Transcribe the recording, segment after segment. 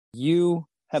you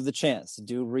have the chance to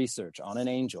do research on an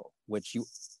angel, which you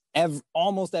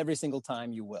almost every single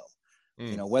time you will.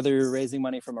 You know, whether you're raising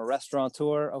money from a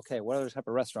restaurateur, okay, what other type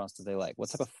of restaurants do they like? What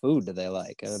type of food do they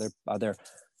like? Are there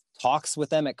talks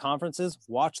with them at conferences?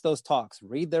 Watch those talks,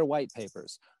 read their white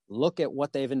papers, look at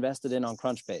what they've invested in on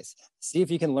Crunchbase, see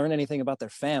if you can learn anything about their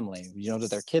family. You know, do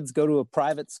their kids go to a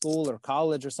private school or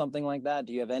college or something like that?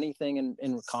 Do you have anything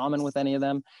in common with any of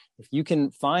them? If you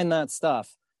can find that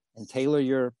stuff and tailor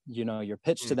your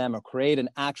pitch to them or create an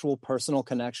actual personal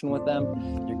connection with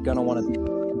them, you're going to want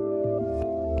to.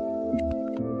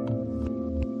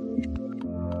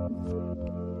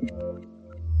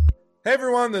 Hey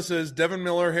everyone, this is Devin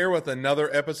Miller here with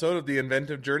another episode of The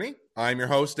Inventive Journey. I'm your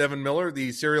host, Devin Miller,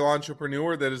 the serial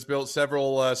entrepreneur that has built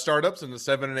several startups into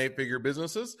 7- and 8-figure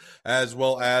businesses, as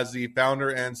well as the founder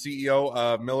and CEO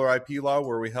of Miller IP Law,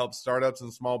 where we help startups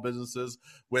and small businesses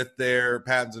with their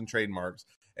patents and trademarks.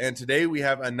 And today we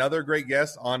have another great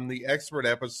guest on the expert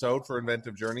episode for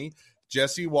Inventive Journey,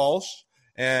 Jesse Welch.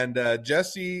 And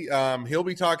Jesse, he'll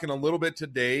be talking a little bit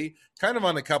today, kind of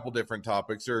on a couple different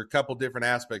topics or a couple different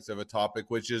aspects of a topic,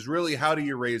 which is really how do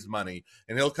you raise money?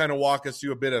 And he'll kind of walk us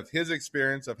through a bit of his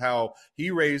experience of how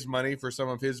he raised money for some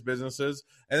of his businesses,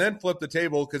 and then flip the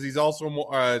table because he's also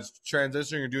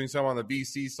transitioning or doing some on the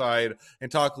VC side,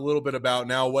 and talk a little bit about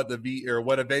now what the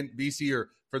VC, or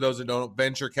for those that don't,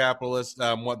 venture capitalists,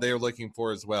 what they're looking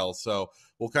for as well. So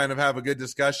we'll kind of have a good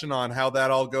discussion on how that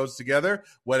all goes together,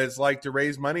 what it's like to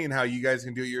raise money, and how you guys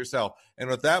can do it yourself. And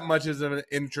with that much as an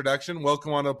introduction,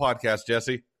 welcome on to the podcast,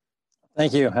 Jesse.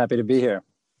 Thank you. Happy to be here.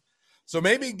 So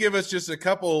maybe give us just a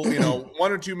couple, 1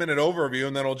 or 2 minute overview,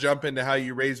 and then we'll jump into how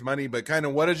you raise money. But kind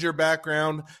of what is your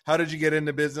background? How did you get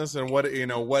into business? And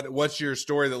what's your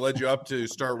story that led you up to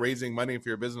start raising money for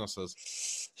your businesses?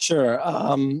 Sure.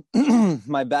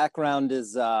 My background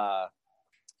is a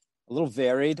little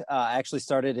varied. I actually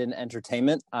started in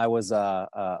entertainment. I was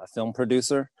a film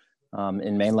producer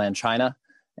in mainland China,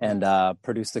 and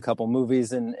produced a couple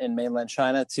movies in mainland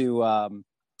China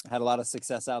had a lot of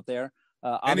success out there.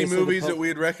 Any movies that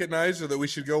we'd recognize or that we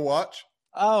should go watch?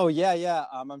 Oh, yeah.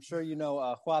 I'm sure you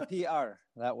know Hua PR.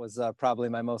 That was probably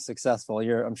my most successful.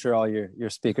 I'm sure all your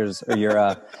speakers or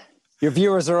your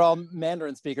viewers are all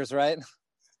Mandarin speakers, right?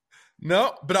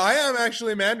 No, but I am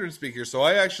actually a Mandarin speaker. So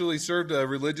I actually served a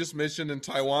religious mission in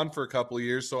Taiwan for a couple of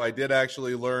years. So I did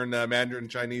actually learn Mandarin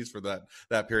Chinese for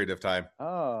that period of time.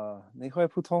 Oh, 你会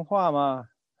普通话吗?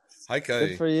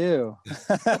 Good for you.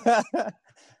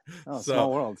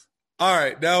 Small world. All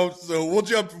right, now, so we'll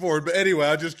jump forward. But anyway,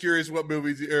 I'm just curious what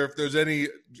movies, or if there's any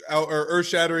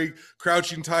earth-shattering,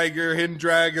 Crouching Tiger, Hidden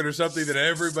Dragon, or something that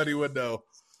everybody would know.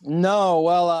 No,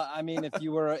 well, I mean, if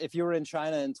you were in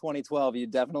China in 2012, you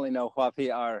definitely know Hua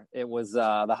PR. It was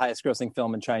the highest-grossing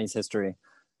film in Chinese history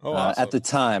awesome. At the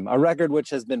time, a record which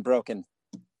has been broken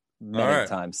many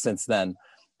times since then.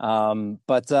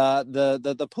 But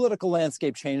the political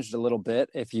landscape changed a little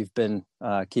bit. If you've been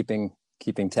keeping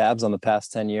tabs on the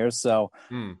past 10 years, so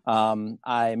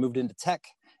I moved into tech,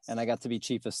 and I got to be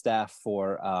chief of staff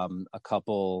for a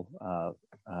couple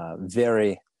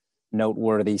very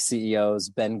noteworthy CEOs,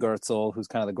 Ben Goertzel, who's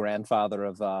kind of the grandfather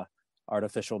of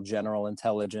artificial general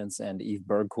intelligence, and Eve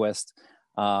Bergquist.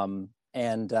 And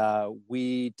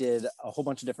we did a whole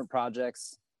bunch of different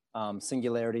projects.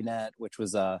 SingularityNet, which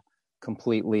was a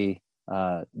completely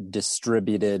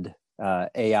distributed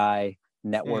AI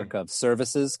network of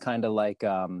services, kind of like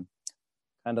almost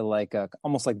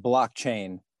like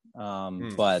blockchain,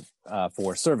 but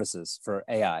for services for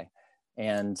AI.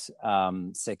 And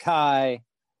Sekai,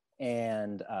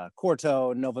 and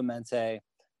Corto, Novamente,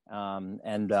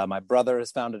 and my brother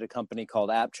has founded a company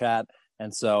called AppChat,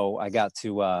 and so I got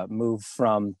to move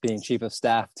from being chief of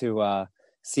staff to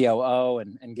COO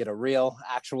and get a real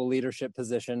actual leadership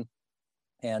position,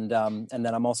 and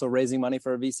then I'm also raising money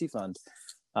for a VC fund,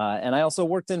 and I also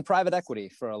worked in private equity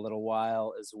for a little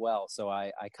while as well. So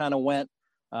I kind of went.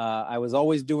 I was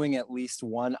always doing at least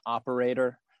one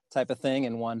operator type of thing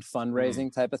and one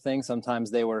fundraising type of thing. Sometimes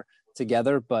they were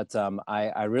together, but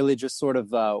I really just sort of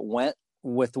went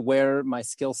with where my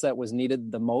skill set was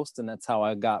needed the most, and that's how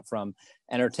I got from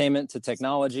entertainment to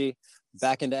technology,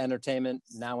 back into entertainment,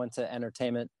 now into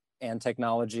entertainment and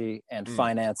technology and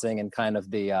financing, and kind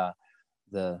of the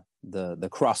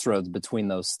crossroads between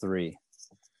those three.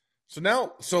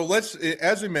 So let's,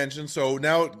 as we mentioned, so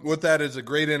now with that is a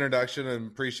great introduction and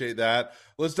appreciate that.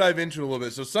 Let's dive into it a little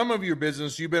bit. So some of your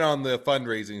business, you've been on the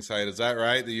fundraising side. Is that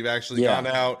right? That you've actually gone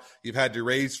out, you've had to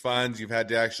raise funds, you've had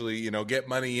to actually, get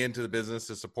money into the business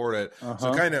to support it.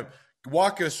 So kind of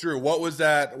walk us through what was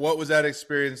that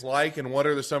experience like, and what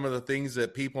are some of the things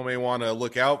that people may want to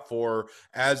look out for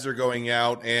as they're going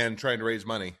out and trying to raise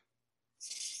money?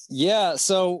 Yeah.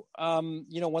 So,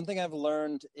 one thing I've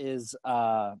learned is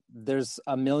there's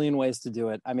a million ways to do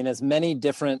it. I mean, as many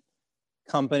different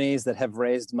companies that have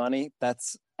raised money,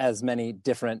 that's as many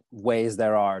different ways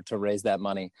there are to raise that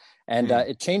money. And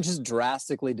it changes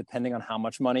drastically depending on how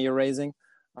much money you're raising.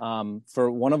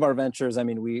 For one of our ventures, I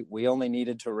mean, we only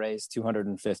needed to raise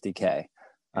 250K.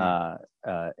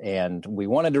 And we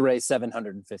wanted to raise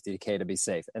 750K to be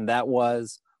safe. And that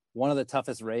was one of the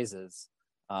toughest raises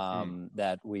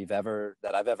that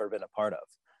I've ever been a part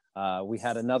of. We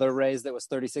had another raise that was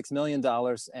 $36 million,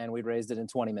 and we raised it in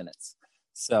 20 minutes.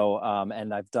 So,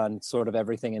 and I've done sort of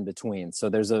everything in between. So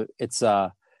it's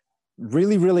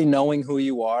really, really knowing who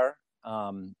you are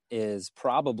is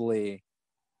probably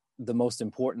the most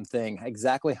important thing.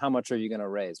 Exactly how much are you going to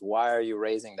raise? Why are you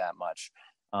raising that much?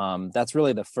 That's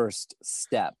really the first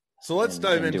step. So let's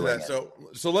dive into that.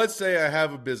 So let's say I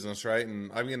have a business, right?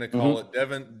 And I'm going to call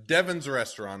it Devin's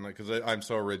Restaurant, because I'm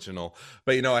so original.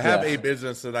 But I have a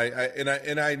business that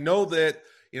I know that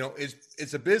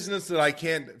it's a business that I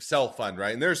can't self-fund,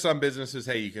 right? And there's some businesses,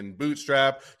 hey, you can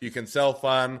bootstrap, you can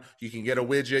self-fund, you can get a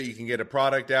widget, you can get a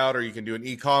product out, or you can do an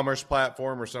e-commerce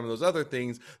platform or some of those other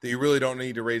things that you really don't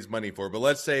need to raise money for. But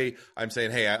let's say I'm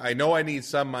saying, hey, I know I need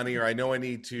some money, or I know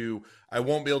I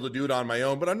won't be able to do it on my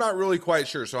own, but I'm not really quite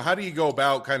sure. So how do you go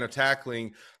about kind of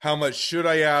tackling how much should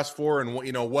I ask for, and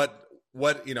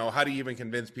how do you even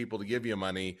convince people to give you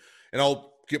money? And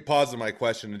I'll pause on my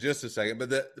question in just a second, but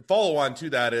the follow on to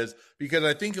that is, because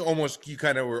I think you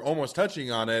kind of were almost touching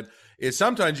on it, is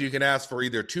sometimes you can ask for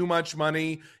either too much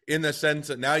money, in the sense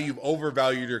that now you've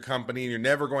overvalued your company and you're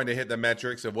never going to hit the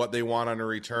metrics of what they want on a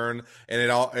return, and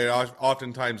it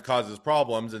oftentimes causes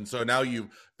problems. And so now you've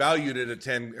valued it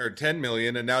at 10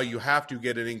 million, and now you have to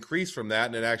get an increase from that,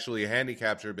 and it actually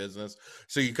handicaps your business.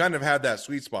 So you kind of have that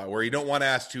sweet spot where you don't want to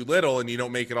ask too little and you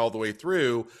don't make it all the way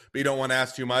through, but you don't want to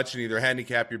ask too much and either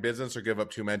handicap your business or give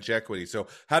up too much equity. So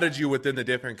how did you, within the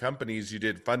different companies you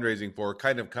did fundraising for,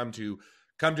 kind of come to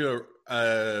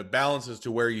a balance as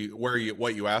to what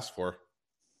you asked for?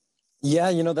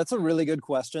 Yeah, that's a really good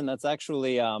question. That's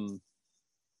actually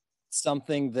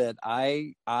something that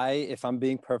I, if I'm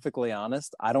being perfectly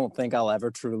honest, I don't think I'll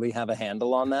ever truly have a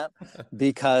handle on that,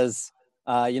 because,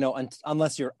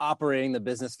 unless you're operating the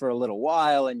business for a little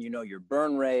while and your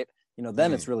burn rate,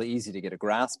 then it's really easy to get a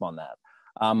grasp on that.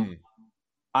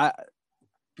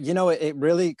 It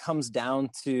really comes down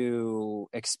to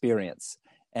experience.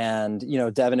 And,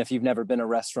 Devin, if you've never been a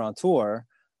restaurateur,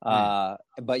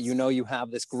 but you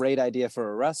have this great idea for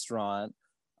a restaurant,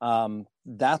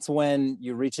 that's when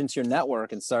you reach into your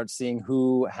network and start seeing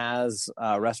who has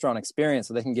restaurant experience,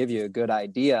 so they can give you a good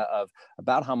idea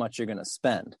about how much you're going to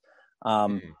spend.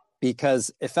 Because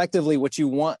effectively what you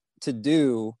want to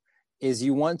do is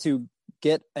you want to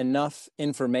get enough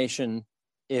information,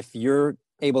 if you're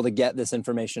able to get this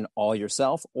information all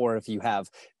yourself, or if you have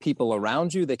people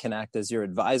around you that can act as your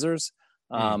advisors.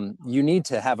 You need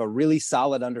to have a really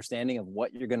solid understanding of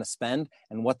what you're going to spend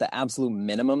and what the absolute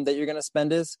minimum that you're going to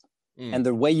spend is. And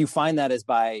the way you find that is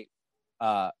by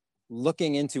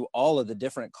looking into all of the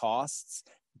different costs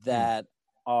that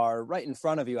are right in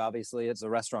front of you. Obviously, it's a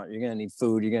restaurant. You're going to need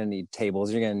food. You're going to need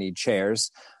tables. You're going to need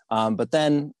chairs. But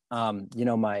then, a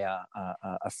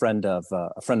friend of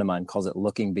mine calls it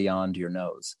looking beyond your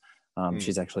nose.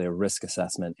 She's actually a risk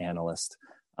assessment analyst.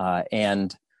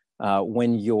 And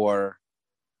when you're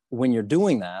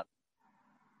doing that,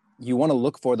 you want to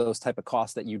look for those type of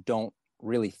costs that you don't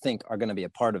really think are going to be a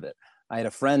part of it. I had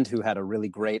a friend who had a really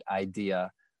great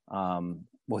idea.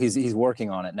 He's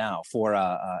working on it now for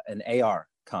an AR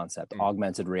concept,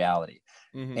 augmented reality.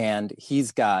 And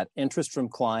he's got interest from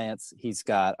clients. He's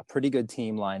got a pretty good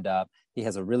team lined up. He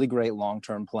has a really great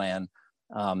long-term plan.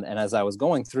 And as I was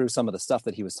going through some of the stuff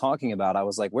that he was talking about, I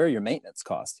was like, where are your maintenance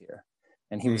costs here?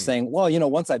 And he was saying, well,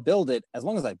 once I build it, as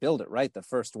long as I build it right the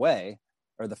first way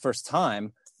or the first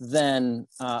time, then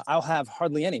I'll have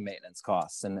hardly any maintenance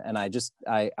costs. And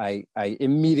I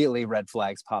immediately red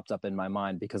flags popped up in my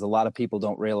mind, because a lot of people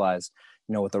don't realize,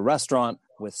 with a restaurant,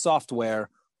 with software,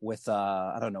 with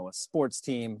a sports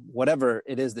team, whatever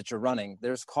it is that you're running,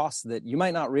 there's costs that you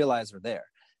might not realize are there.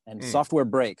 And software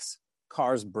breaks,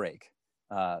 cars break.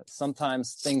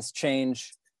 Sometimes things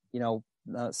change.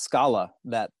 Scala,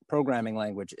 that programming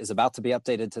language, is about to be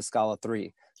updated to Scala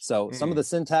 3. So some of the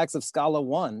syntax of Scala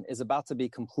 1 is about to be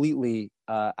completely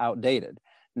outdated.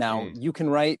 Now, you can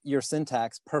write your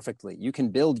syntax perfectly. You can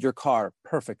build your car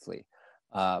perfectly,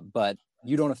 but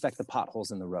you don't affect the potholes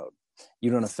in the road.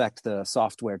 You don't affect the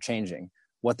software changing.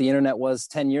 What the internet was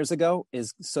 10 years ago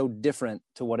is so different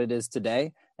to what it is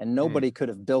today. And nobody could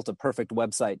have built a perfect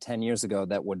website 10 years ago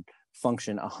that would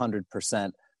function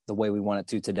 100% the way we want it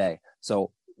to today.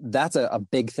 So that's a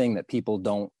big thing that people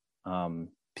don't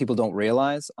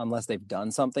realize unless they've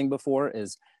done something before,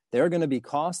 is there are going to be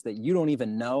costs that you don't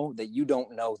even know that you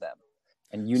don't know them.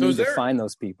 And you need to find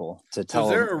those people to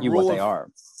tell you what they are.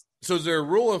 So is there a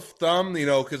rule of thumb,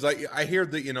 because I hear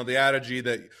that, the adage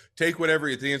that take whatever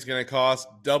you think it's going to cost,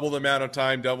 double the amount of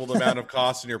time, double the amount of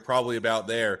cost, and you're probably about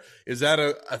there. Is that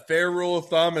a fair rule of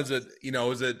thumb? Is it,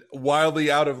 is it wildly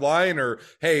out of line, or,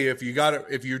 hey, if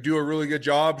you do a really good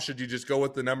job, should you just go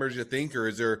with the numbers you think, or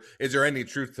is there any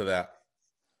truth to that?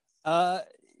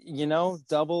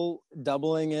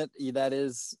 Doubling it,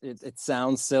 it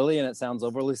sounds silly and it sounds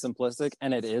overly simplistic,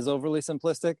 and it is overly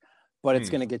simplistic, but it's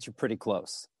going to get you pretty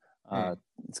close.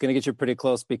 It's going to get you pretty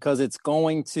close because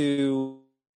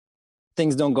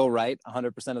things don't go right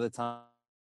 100% of the time,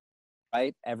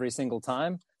 right? Every single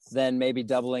time, then maybe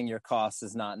doubling your costs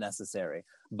is not necessary.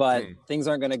 But things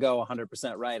aren't going to go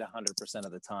 100% right 100%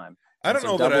 of the time. I don't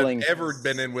know that I've ever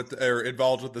been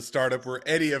involved with the startup where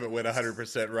any of it went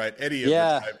 100% right. Any of the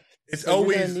time. It's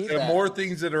always more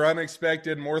things that are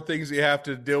unexpected, more things you have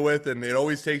to deal with, and it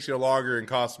always takes you longer and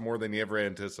costs more than you ever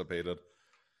anticipated.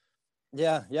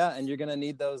 Yeah, and you're gonna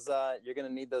need those. You're gonna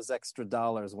need those extra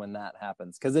dollars when that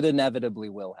happens, because it inevitably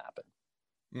will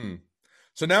happen.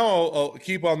 So now I'll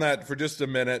keep on that for just a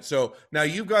minute. So now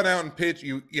you've gone out and pitched.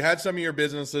 You had some of your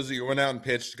businesses that you went out and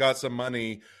pitched, got some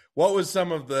money. What was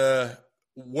some of the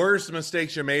worst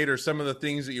mistakes you made, or some of the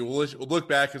things that you look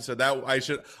back and said that I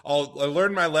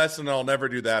learned my lesson and I'll never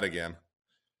do that again?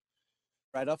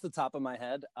 Right off the top of my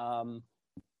head,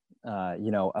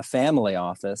 a family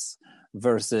office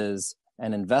versus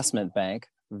an investment bank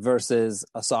versus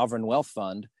a sovereign wealth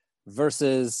fund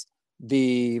versus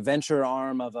the venture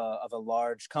arm of a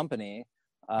large company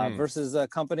versus a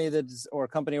company or a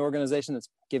company organization that's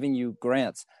giving you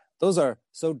grants. Those are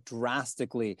so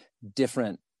drastically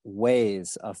different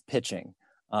ways of pitching.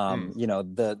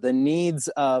 The needs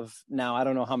of, now I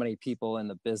don't know how many people in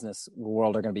the business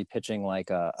world are going to be pitching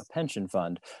like a pension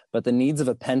fund, but the needs of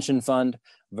a pension fund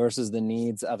versus the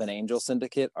needs of an angel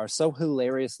syndicate are so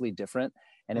hilariously different.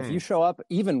 And if you show up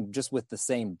even just with the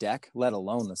same deck, let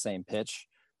alone the same pitch,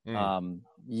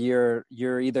 you're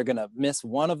either going to miss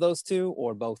one of those two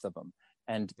or both of them.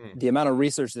 And the amount of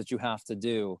research that you have to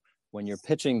do when you're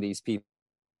pitching these people,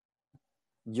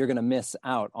 you're going to miss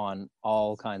out on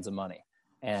all kinds of money.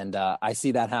 And I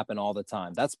see that happen all the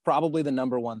time. That's probably the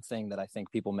number one thing that I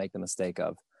think people make the mistake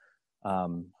of.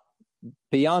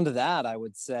 Beyond that, I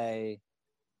would say...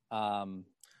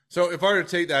 So if I were to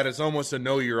take that as almost a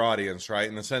know your audience, right?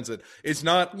 In the sense that it's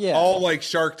not all like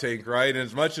Shark Tank, right? And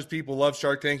as much as people love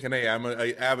Shark Tank, and hey, I'm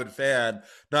an avid fan,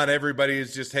 not everybody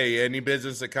is just, hey, any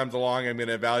business that comes along, I'm going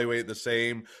to evaluate the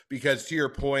same. Because to your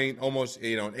point, almost,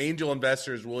 an angel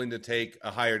investor is willing to take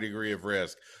a higher degree of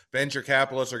risk. Venture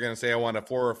capitalists are going to say, I want a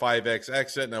 4 or 5x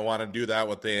exit, and I want to do that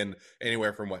within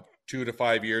anywhere from 2 to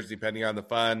 5 years, depending on the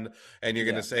fund. And you're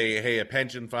going to say, hey, a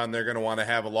pension fund, they're going to want to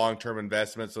have a long-term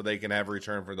investment so they can have a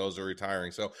return for those who are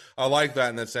retiring. So I like that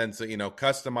in the sense that,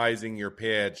 customizing your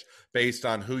pitch based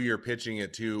on who you're pitching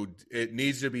it to, it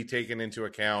needs to be taken into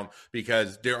account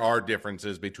because there are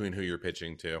differences between who you're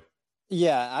pitching to.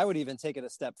 Yeah, I would even take it a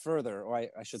step further, or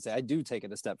I should say I do take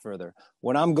it a step further.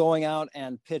 When I'm going out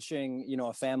and pitching,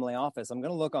 a family office, I'm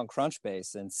going to look on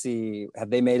Crunchbase and see, have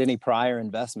they made any prior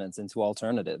investments into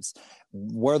alternatives?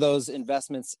 Were those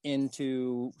investments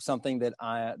into something that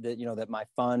my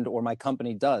fund or my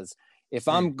company does? If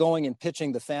I'm going and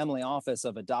pitching the family office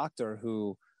of a doctor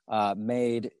who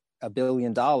made $1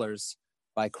 billion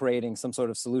by creating some sort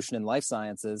of solution in life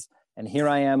sciences, and here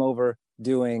I am over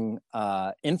doing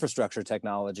infrastructure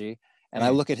technology, and I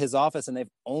look at his office and they've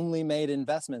only made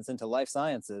investments into life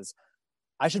sciences,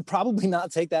 I should probably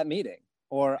not take that meeting.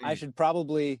 Or I'm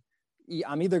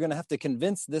either going to have to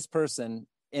convince this person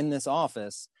in this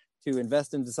office to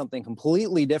invest into something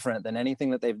completely different than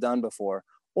anything that they've done before,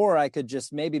 or I could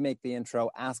just maybe make the intro,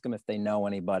 ask them if they know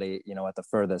anybody, at the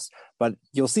furthest. But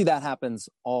you'll see that happens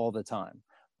all the time.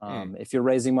 If you're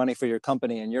raising money for your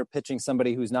company and you're pitching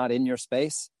somebody who's not in your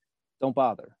space, don't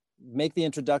bother. Make the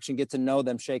introduction, get to know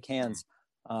them, shake hands.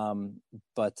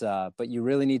 But you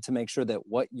really need to make sure that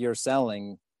what you're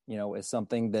selling, is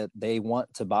something that they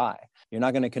want to buy. You're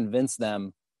not going to convince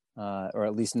them, or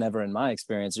at least never in my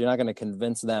experience, you're not going to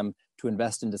convince them to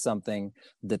invest into something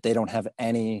that they don't have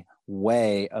any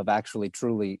way of actually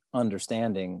truly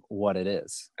understanding what it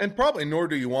is. And probably nor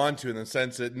do you want to, in the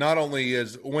sense that not only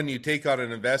is when you take on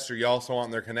an investor, you also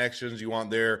want their connections, you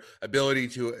want their ability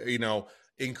to,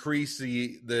 increase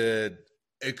the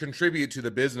contribute to the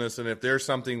business. And if there's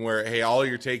something where, hey, all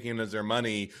you're taking is their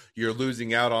money, you're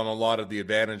losing out on a lot of the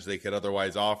advantage they could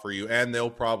otherwise offer you. And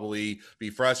they'll probably be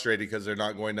frustrated because they're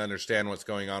not going to understand what's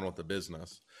going on with the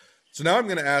business. So now I'm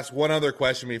going to ask one other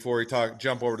question before we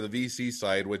jump over to the VC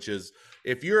side, which is,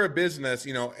 if you're a business,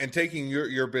 and taking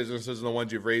your businesses and the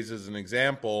ones you've raised as an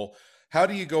example, how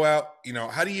do you go out,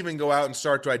 how do you even go out and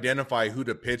start to identify who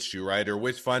to pitch to, right? Or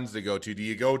which funds to go to? Do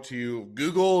you go to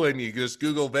Google and you just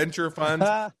Google venture funds?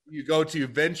 You go to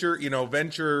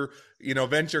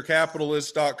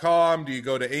venturecapitalist.com? Do you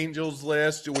go to Angels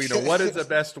List? What is the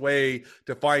best way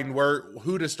to find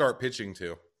who to start pitching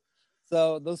to?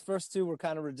 So those first two were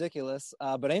kind of ridiculous,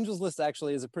 but Angels List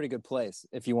actually is a pretty good place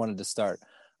if you wanted to start.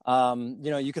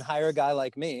 You could hire a guy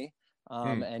like me,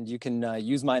 and you can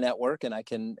use my network, and I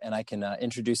can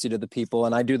introduce you to the people,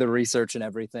 and I do the research and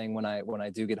everything when I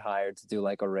do get hired to do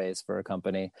like a raise for a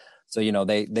company. So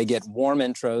they get warm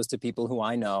intros to people who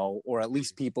I know, or at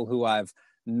least people who I've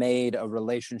made a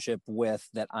relationship with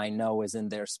that I know is in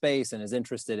their space and is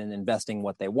interested in investing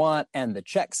what they want and the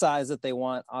check size that they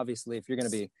want. Obviously, if you're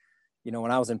going to be,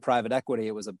 when I was in private equity,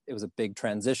 it was a big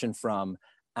transition from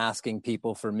asking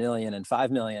people for $1 million and $5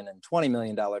 million and $20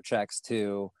 million checks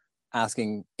to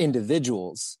asking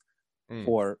individuals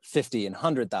for $50,000 and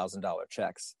 $100,000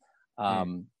 checks.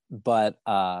 But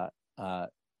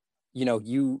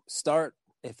you start,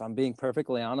 if I'm being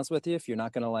perfectly honest with you, if you're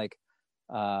not going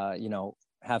to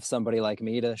have somebody like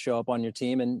me to show up on your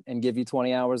team and give you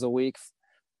 20 hours a week,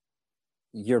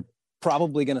 you're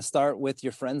probably going to start with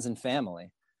your friends and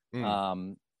family.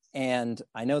 And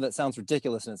I know that sounds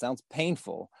ridiculous and it sounds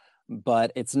painful,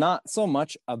 but it's not so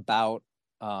much about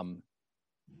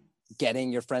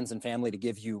getting your friends and family to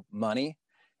give you money.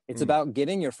 It's about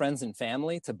getting your friends and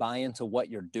family to buy into what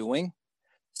you're doing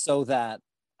so that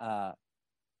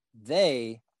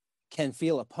they can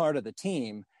feel a part of the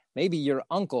team. Maybe your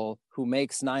uncle who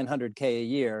makes $900K a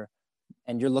year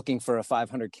and you're looking for a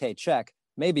 $500K check,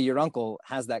 maybe your uncle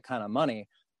has that kind of money,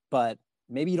 but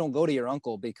maybe you don't go to your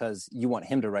uncle because you want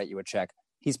him to write you a check.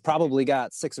 He's probably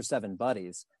got 6 or 7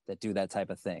 buddies that do that type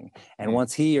of thing. And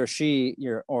once he or she,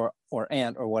 or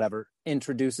aunt or whatever,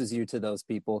 introduces you to those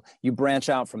people, you branch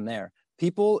out from there.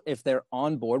 People, if they're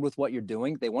on board with what you're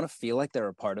doing, they want to feel like they're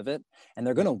a part of it, and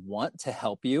they're going to want to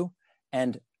help you.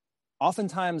 And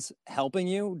oftentimes helping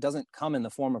you doesn't come in the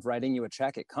form of writing you a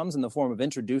check. It comes in the form of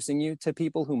introducing you to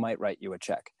people who might write you a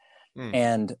check.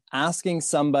 And asking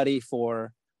somebody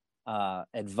for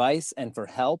advice and for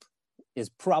help is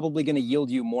probably going to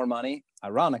yield you more money,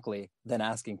 ironically, than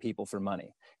asking people for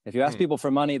money. If you ask people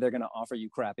for money, they're going to offer you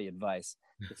crappy advice.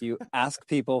 If you ask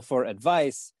people for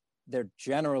advice, they're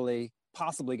generally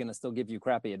possibly going to still give you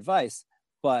crappy advice,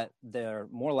 but they're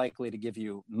more likely to give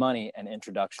you money and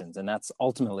introductions. And that's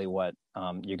ultimately what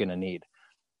you're going to need.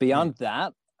 Beyond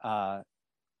that,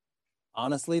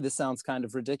 honestly, this sounds kind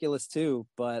of ridiculous too,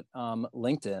 but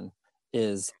LinkedIn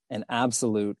is an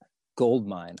absolute gold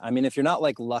mine. I mean, if you're not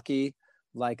lucky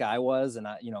like I was, and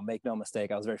make no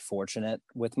mistake, I was very fortunate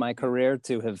with my career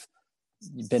to have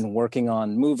been working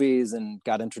on movies and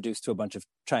got introduced to a bunch of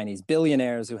Chinese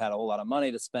billionaires who had a whole lot of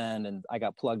money to spend, and I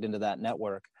got plugged into that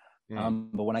network.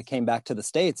 But when I came back to the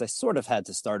States, I sort of had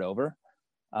to start over.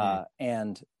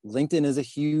 And LinkedIn is a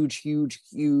huge, huge,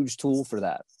 huge tool for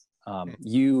that.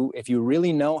 If you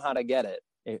really know how to get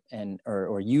it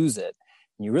or use it,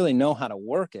 and you really know how to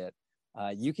work it,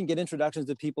 you can get introductions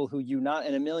to people who you not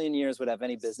in a million years would have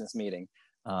any business meeting,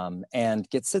 and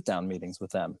get sit-down meetings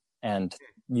with them. And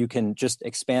you can just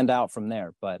expand out from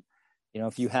there. But,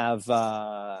 if you have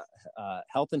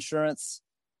health insurance,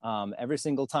 every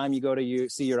single time you go to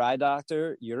see your eye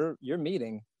doctor, you're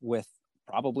meeting with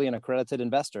probably an accredited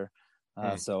investor.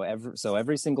 So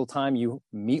every single time you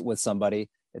meet with somebody,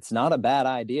 it's not a bad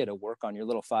idea to work on your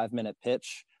little 5-minute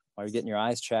pitch while you're getting your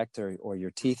eyes checked or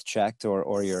your teeth checked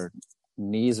or your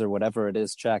knees or whatever it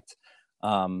is checked.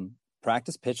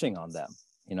 Practice pitching on them.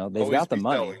 They've always got the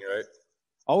money. Selling, right?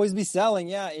 Always be selling.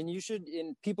 Yeah.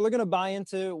 And people are going to buy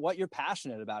into what you're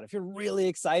passionate about. If you're really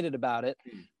excited about it,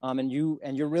 and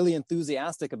you're really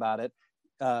enthusiastic about it,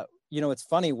 it's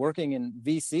funny working in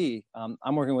VC.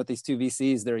 I'm working with these 2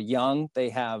 VCs. They're young. They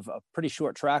have a pretty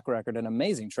short track record, an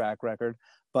amazing track record,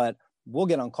 but we'll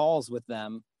get on calls with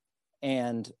them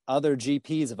and other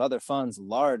GPs of other funds,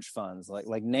 large funds,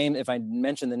 like name, if I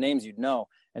mention the names, you'd know.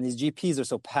 And these GPs are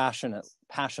so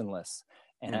passionless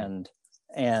and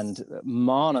and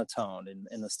monotone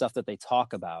in the stuff that they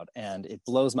talk about. And it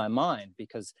blows my mind,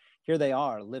 because here they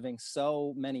are living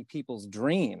so many people's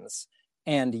dreams,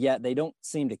 and yet they don't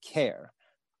seem to care.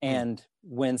 And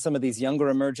when some of these younger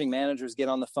emerging managers get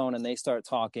on the phone and they start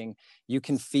talking, you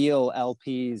can feel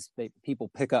LPs,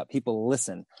 people pick up, people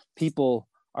listen. People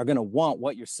are going to want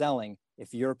what you're selling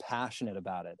if you're passionate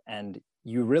about it. And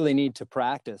you really need to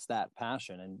practice that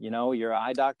passion. And, your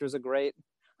eye doctor's a great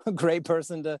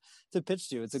person to pitch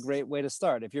to. It's a great way to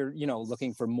start. If you're,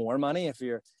 looking for more money, if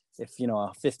a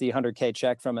 50, 100K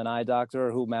check from an eye doctor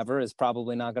or whomever is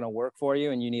probably not going to work for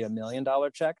you, and you need $1 million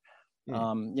check,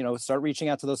 start reaching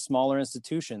out to those smaller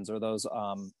institutions or those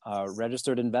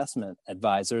registered investment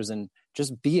advisors, and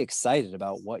just be excited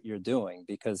about what you're doing,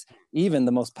 because even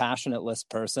the most passionate list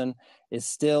person is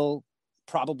still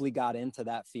probably got into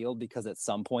that field because at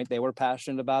some point they were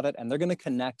passionate about it, and they're going to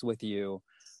connect with you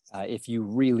if you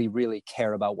really, really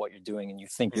care about what you're doing and you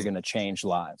think you're going to change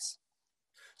lives.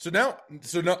 So now,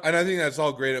 and I think that's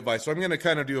all great advice. So I'm going to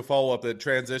kind of do a follow up that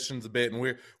transitions a bit, and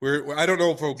we're I don't know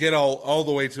if we'll get all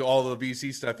the way to all the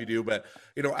VC stuff you do, but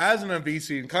as an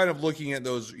VC and kind of looking at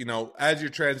those, as you're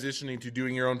transitioning to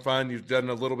doing your own fund, you've done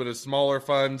a little bit of smaller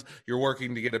funds, you're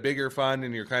working to get a bigger fund,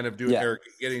 and you're kind of doing or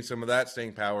getting some of that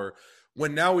staying power.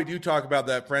 When now we do talk about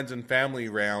that friends and family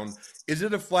round, is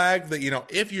it a flag that,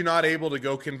 if you're not able to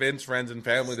go convince friends and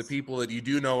family, the people that you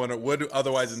do know and would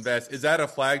otherwise invest, is that a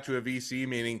flag to a VC,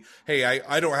 meaning, hey,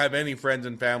 I don't have any friends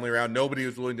and family around, nobody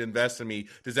is willing to invest in me?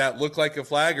 Does that look like a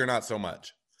flag or not so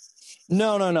much?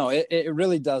 No. It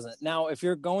really doesn't. Now, if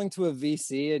you're going to a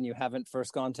VC and you haven't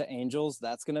first gone to angels,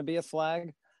 that's going to be a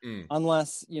flag.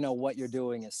 Unless, what you're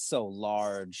doing is so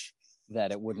large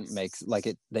that it wouldn't make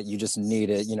that you just need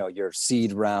it. Your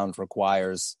seed round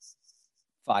requires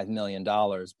 $5 million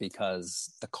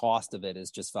because the cost of it is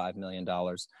just $5 million.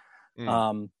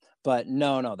 But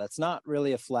no, that's not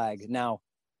really a flag. Now,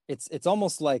 it's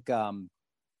almost like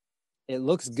it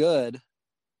looks good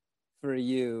for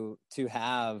you to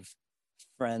have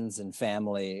friends and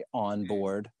family on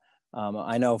board.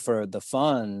 I know for the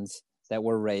funds that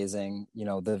we're raising,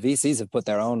 the VCs have put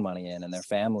their own money in and their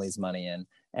family's money in.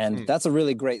 And that's a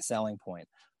really great selling point,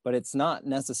 but it's not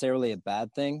necessarily a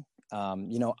bad thing.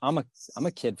 I'm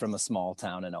a kid from a small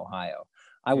town in Ohio.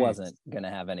 I wasn't going to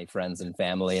have any friends and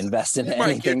family invest in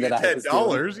anything that I was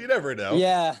doing. You never know.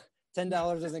 Yeah. $10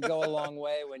 doesn't go a long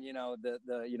way when,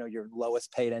 your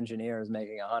lowest paid engineer is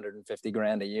making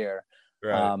 $150,000 a year.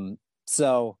 Right.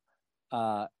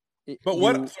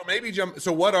 What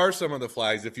are some of the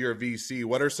flags if you're a VC?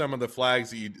 What are some of the flags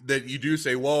that you do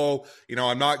say, whoa,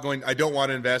 I don't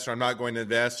want to invest, or I'm not going to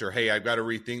invest, or hey, I've got to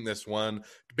rethink this one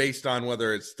based on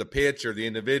whether it's the pitch or the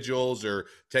individuals or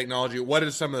technology? What are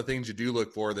some of the things you do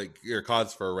look for that are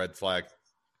cause for a red flag?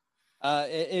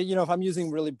 If I'm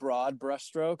using really broad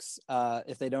brushstrokes,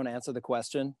 if they don't answer the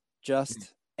question,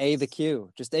 just A the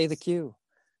Q.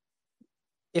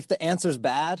 If the answer's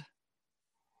bad,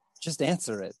 just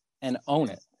answer it and own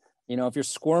it. If you're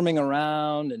squirming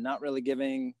around and not really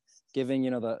giving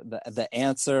the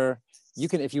answer,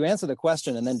 if you answer the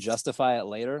question and then justify it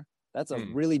later, that's a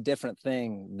really different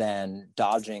thing than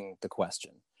dodging the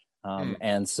question.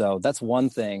 And so that's one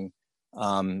thing,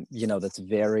 that's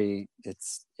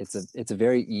it's a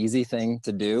very easy thing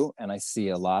to do. And I see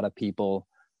a lot of people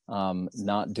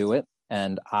not do it.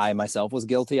 And I myself was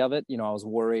guilty of it. I was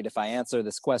worried if I answer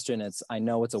this question, I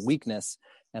know it's a weakness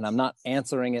and I'm not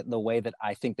answering it the way that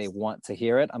I think they want to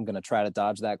hear it. I'm going to try to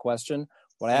dodge that question.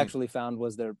 What I actually found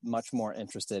was they're much more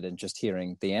interested in just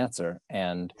hearing the answer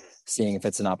and seeing if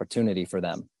it's an opportunity for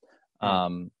them.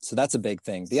 So that's a big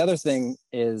thing. The other thing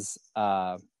is,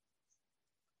 if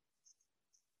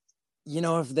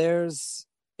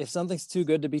something's too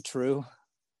good to be true,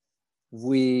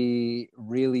 we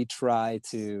really try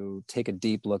to take a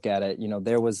deep look at it.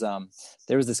 There was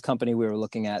this company we were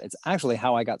looking at. It's actually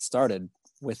how I got started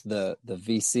with the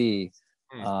VC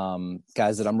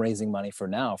guys that I'm raising money for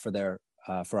now for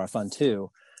our fund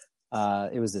too.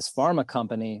 It was this pharma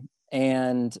company,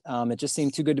 and it just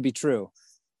seemed too good to be true.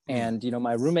 And,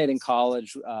 my roommate in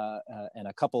college and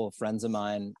a couple of friends of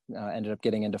mine ended up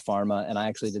getting into pharma. And I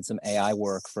actually did some AI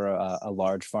work for a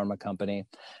large pharma company.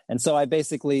 And so I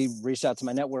basically reached out to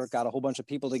my network, got a whole bunch of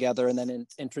people together, and then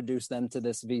introduced them to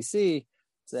this VC.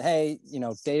 Said, hey,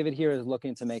 David here is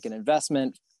looking to make an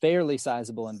investment, fairly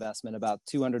sizable investment, about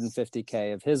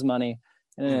 $250K of his money,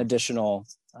 and an additional,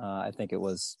 I think it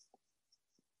was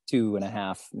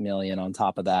 $2.5 million on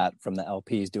top of that from the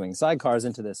LPs doing sidecars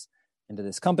into this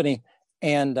company.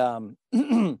 And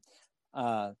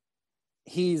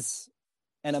he's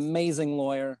an amazing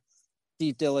lawyer,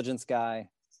 deep diligence guy,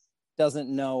 doesn't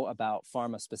know about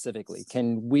pharma specifically.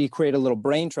 Can we create a little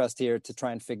brain trust here to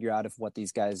try and figure out if what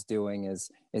these guys doing is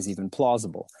even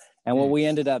plausible? And what we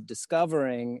ended up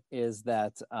discovering is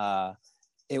that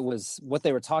it was what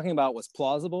they were talking about was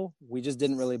plausible. We just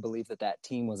didn't really believe that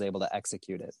team was able to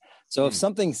execute it. So if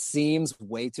something seems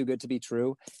way too good to be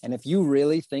true, and if you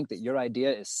really think that your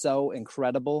idea is so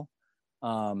incredible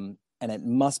and it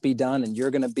must be done and you're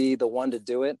going to be the one to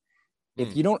do it,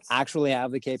 if you don't actually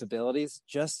have the capabilities,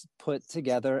 just put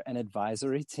together an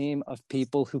advisory team of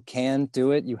people who can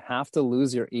do it. You have to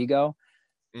lose your ego.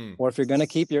 Or if you're going to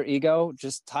keep your ego,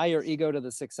 just tie your ego to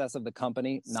the success of the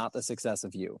company, not the success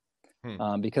of you.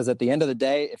 Because at the end of the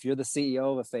day, if you're the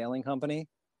CEO of a failing company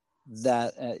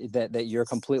that you're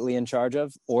completely in charge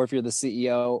of, or if you're the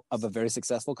CEO of a very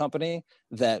successful company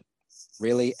that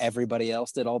really everybody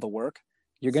else did all the work,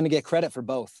 you're going to get credit for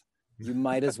both. You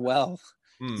might as well.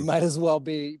 You might as well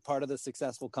be part of the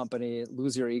successful company.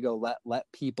 Lose your ego.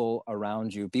 Let people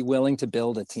around you. Be willing to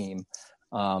build a team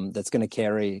that's going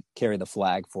to carry the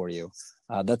flag for you.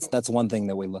 That's one thing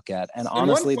that we look at, and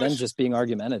honestly, then just being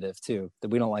argumentative too. That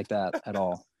we don't like that at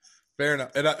all. Fair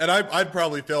enough, and I'd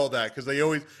probably feel that because they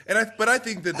always but I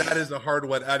think that is a hard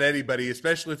one at anybody,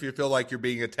 especially if you feel like you're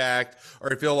being attacked or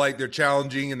you feel like they're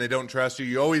challenging and they don't trust you.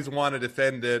 You always want to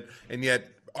defend it, and yet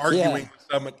arguing with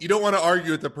someone, you don't want to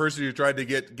argue with the person you're trying to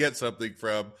get something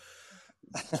from.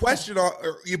 Question,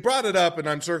 you brought it up, and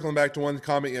I'm circling back to one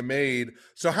comment you made.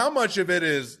 So how much of it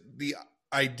is the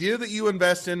idea that you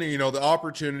invest in, the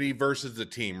opportunity versus the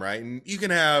team, right? And you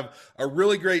can have a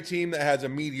really great team that has a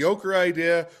mediocre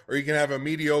idea, or you can have a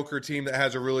mediocre team that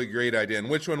has a really great idea. And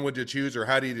which one would you choose, or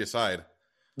how do you decide?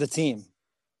 The team.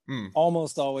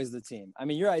 Almost always the team. I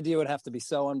mean, your idea would have to be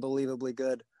so unbelievably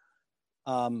good.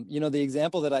 The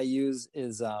example that I use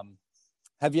is,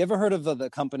 have you ever heard of the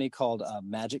company called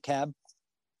Magic Cab?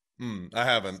 I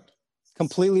haven't.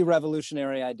 Completely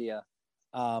revolutionary idea.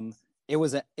 It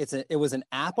was an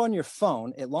app on your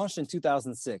phone. It launched in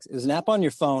 2006. It was an app on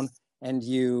your phone, and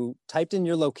you typed in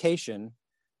your location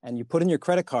and you put in your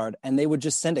credit card, and they would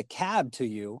just send a cab to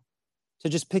you to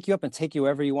just pick you up and take you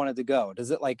wherever you wanted to go.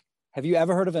 Have you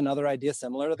ever heard of another idea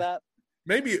similar to that?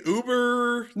 Maybe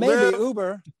Uber. Maybe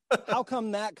Uber. How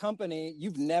come that company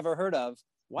you've never heard of?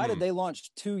 Why did they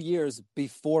launch 2 years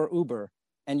before Uber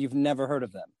and you've never heard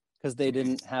of them? Because they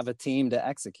didn't have a team to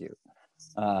execute.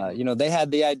 They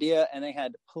had the idea and they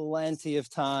had plenty of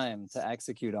time to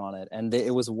execute on it, and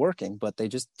it was working, but they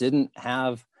just didn't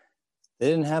have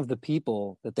the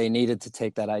people that they needed to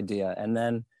take that idea. And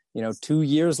then, 2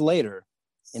 years later,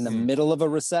 in the middle of a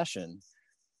recession,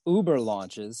 Uber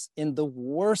launches in the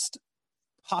worst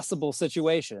possible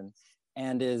situation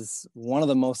and is one of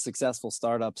the most successful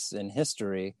startups in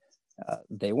history.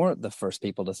 They weren't the first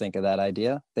people to think of that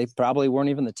idea. They probably weren't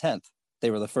even the 10th.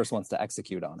 They were the first ones to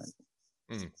execute on it.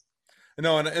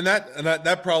 No, and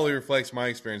that probably reflects my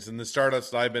experience in the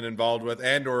startups that I've been involved with,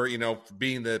 and or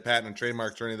being the patent and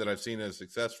trademark attorney that I've seen as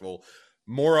successful.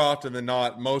 More often than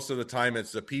not, most of the time,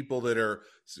 it's the people that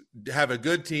have a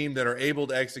good team that are able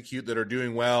to execute, that are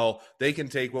doing well. They can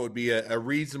take what would be a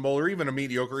reasonable or even a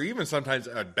mediocre, or even sometimes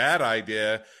a bad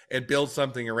idea, and build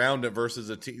something around it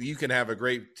versus a team. You can have a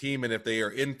great team, and if they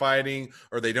are infighting,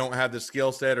 or they don't have the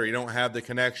skill set, or you don't have the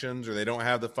connections, or they don't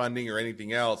have the funding or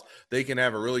anything else, they can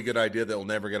have a really good idea that will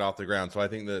never get off the ground. So I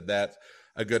think that's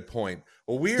a good point.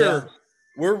 Well,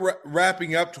 we're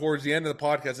wrapping up towards the end of the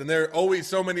podcast, and there are always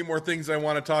so many more things I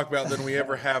want to talk about than we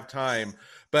ever have time.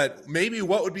 But maybe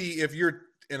what would be,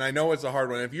 and I know it's a hard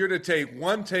one, if you're to take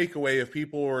one takeaway, if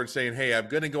people were saying, hey, I'm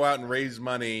going to go out and raise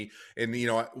money, and,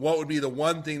 what would be the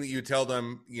one thing that you tell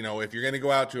them, if you're going to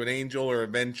go out to an angel or a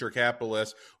venture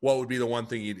capitalist, what would be the one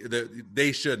thing that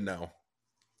they should know?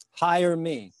 Hire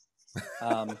me.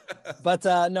 But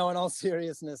no, in all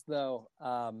seriousness, though,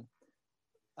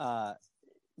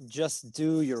 just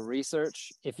do your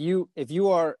research. If you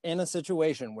are in a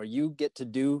situation where you get to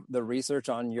do the research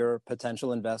on your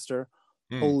potential investor,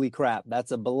 holy crap,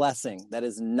 that's a blessing. That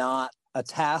is not a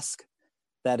task.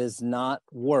 That is not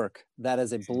work. That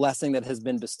is a blessing that has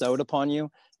been bestowed upon you,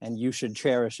 and you should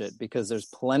cherish it, because there's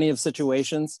plenty of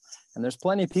situations and there's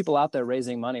plenty of people out there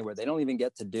raising money where they don't even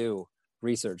get to do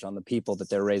research on the people that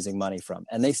they're raising money from,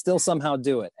 and they still somehow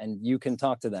do it. And you can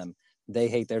talk to them. They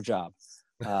hate their job.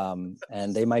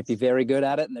 And they might be very good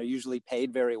at it, and they're usually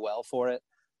paid very well for it.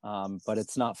 But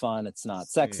it's not fun. It's not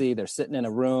sexy. They're sitting in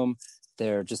a room.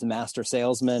 They're just master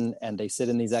salesmen, and they sit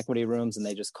in these equity rooms and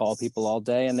they just call people all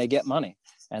day and they get money.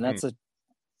 And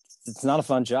it's not a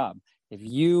fun job. If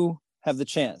you have the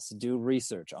chance to do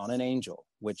research on an angel,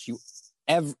 which you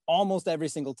almost every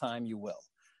single time you will,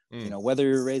 You know, whether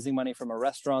you're raising money from a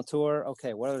restaurateur,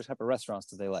 okay, what other type of restaurants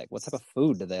do they like? What type of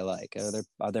food do they like?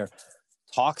 Are there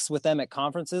talks with them at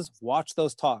conferences? Watch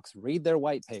those talks, read their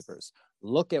white papers,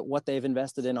 look at what they've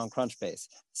invested in on Crunchbase,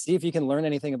 see if you can learn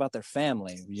anything about their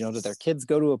family. You know, do their kids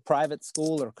go to a private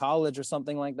school or college or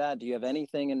something like that? Do you have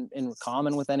anything in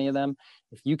common with any of them?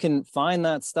 If you can find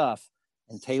that stuff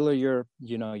and tailor your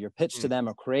pitch to them,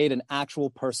 or create an actual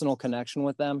personal connection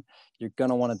with them, you're going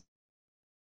to want to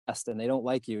invest. And they don't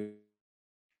like you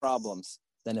problems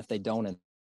than if they don't, and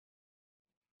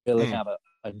really have a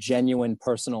genuine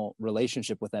personal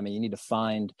relationship with them. And you need to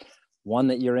find, one,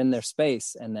 that you're in their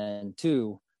space, and then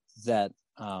two, that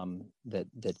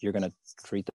that you're going to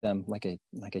treat them like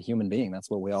a human being. That's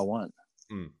what we all want.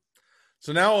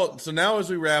 So now as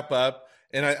we wrap up,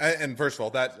 and first of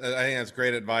all, I think that's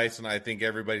great advice, and I think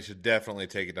everybody should definitely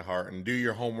take it to heart and do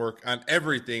your homework on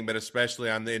everything, but especially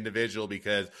on the individual,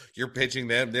 because you're pitching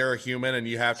them. They're a human, and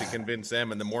you have to convince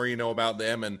them. And the more you know about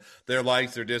them and their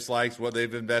likes, their dislikes, what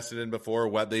they've invested in before,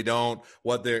 what they don't,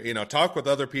 what they're, talk with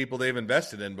other people they've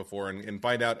invested in before, and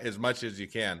find out as much as you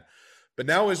can. But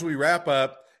now as we wrap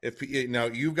up, if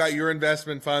you've got your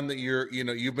investment fund that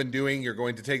you've been doing, you're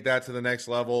going to take that to the next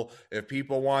level. If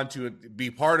people want to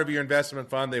be part of your investment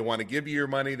fund, they want to give you your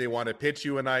money, they want to pitch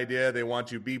you an idea, they want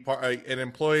to be an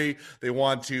employee, they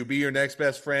want to be your next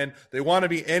best friend, they want to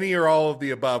be any or all of the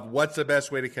above, what's the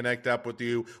best way to connect up with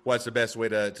you? What's the best way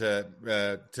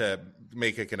to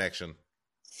make a connection?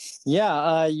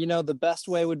 Yeah, the best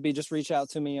way would be just reach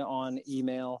out to me on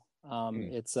email.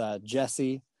 It's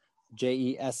Jesse,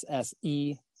 Jesse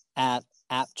at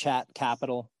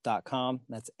appchatcapital.com.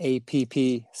 That's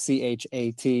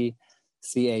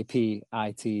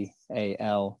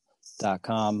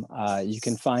appchatcapital.com. You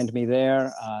can find me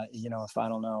there. If I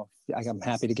don't know, I'm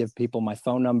happy to give people my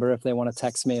phone number if they want to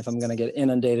text me. If I'm going to get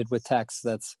inundated with texts,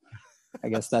 I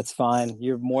guess that's fine.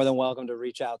 You're more than welcome to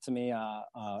reach out to me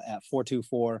at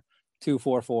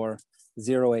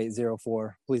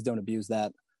 424-244-0804. Please don't abuse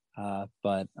that.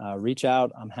 But reach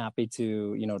out. I'm happy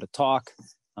to talk.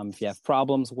 If you have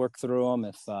problems, work through them.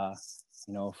 If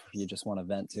you just want to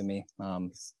vent to me,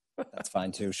 that's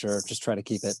fine too. Sure. Just try to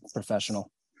keep it professional.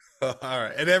 All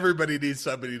right. And everybody needs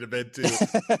somebody to vent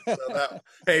to.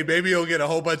 Hey, maybe you'll get a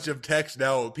whole bunch of texts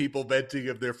now of people venting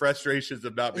of their frustrations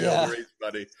of not being able to raise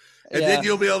money. And then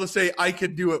you'll be able to say, I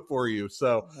can do it for you.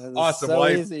 So awesome. So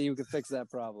easy. You can fix that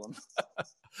problem.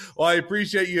 Well, I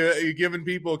appreciate you giving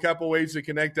people a couple ways to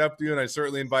connect up to you, and I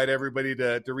certainly invite everybody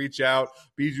to reach out.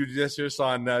 Be judicious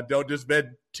on don't just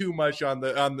bet too much on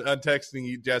texting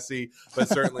you, Jesse, but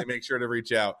certainly make sure to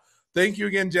reach out. Thank you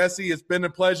again, Jesse. It's been a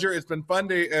pleasure. It's been fun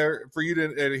for you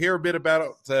to hear a bit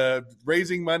about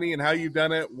raising money and how you've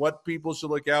done it, what people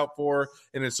should look out for,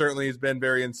 and it certainly has been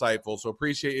very insightful. So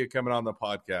appreciate you coming on the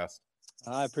podcast.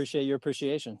 I appreciate your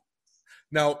appreciation.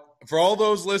 Now, for all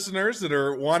those listeners that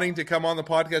are wanting to come on the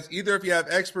podcast, either if you have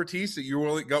expertise that you're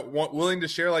willing to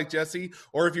share like Jesse,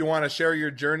 or if you want to share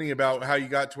your journey about how you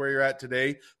got to where you're at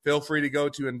today, feel free to go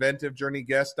to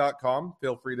inventivejourneyguest.com.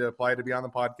 Feel free to apply to be on the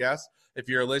podcast. If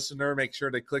you're a listener, make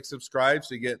sure to click subscribe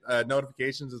so you get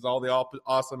notifications as all the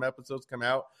awesome episodes come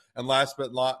out. And last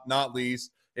but not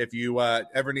least, if you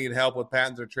ever need help with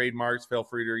patents or trademarks, feel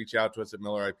free to reach out to us at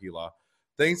Miller IP Law.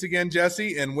 Thanks again,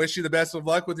 Jesse, and wish you the best of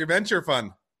luck with your venture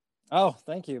fund. Oh,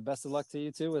 thank you. Best of luck to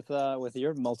you too with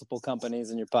your multiple companies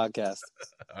and your podcast.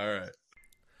 All right.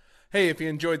 Hey, if you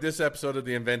enjoyed this episode of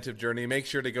The Inventive Journey, make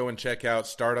sure to go and check out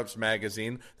Startups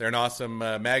Magazine. They're an awesome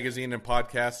magazine and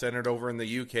podcast centered over in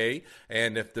the UK.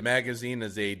 And if the magazine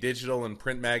is a digital and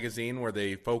print magazine where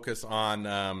they focus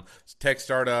on tech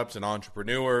startups and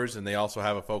entrepreneurs, and they also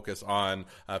have a focus on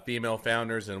female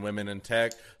founders and women in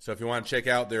tech. So if you want to check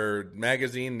out their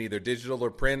magazine, either digital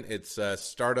or print, it's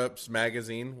Startups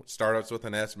Magazine, startups with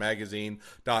an S,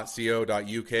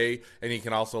 magazine.co.uk. And you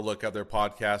can also look up their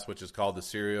podcast, which is called The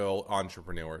Serial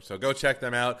Entrepreneur. So go check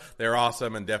them out. They're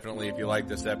awesome, and definitely if you like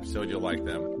this episode, you'll like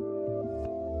them.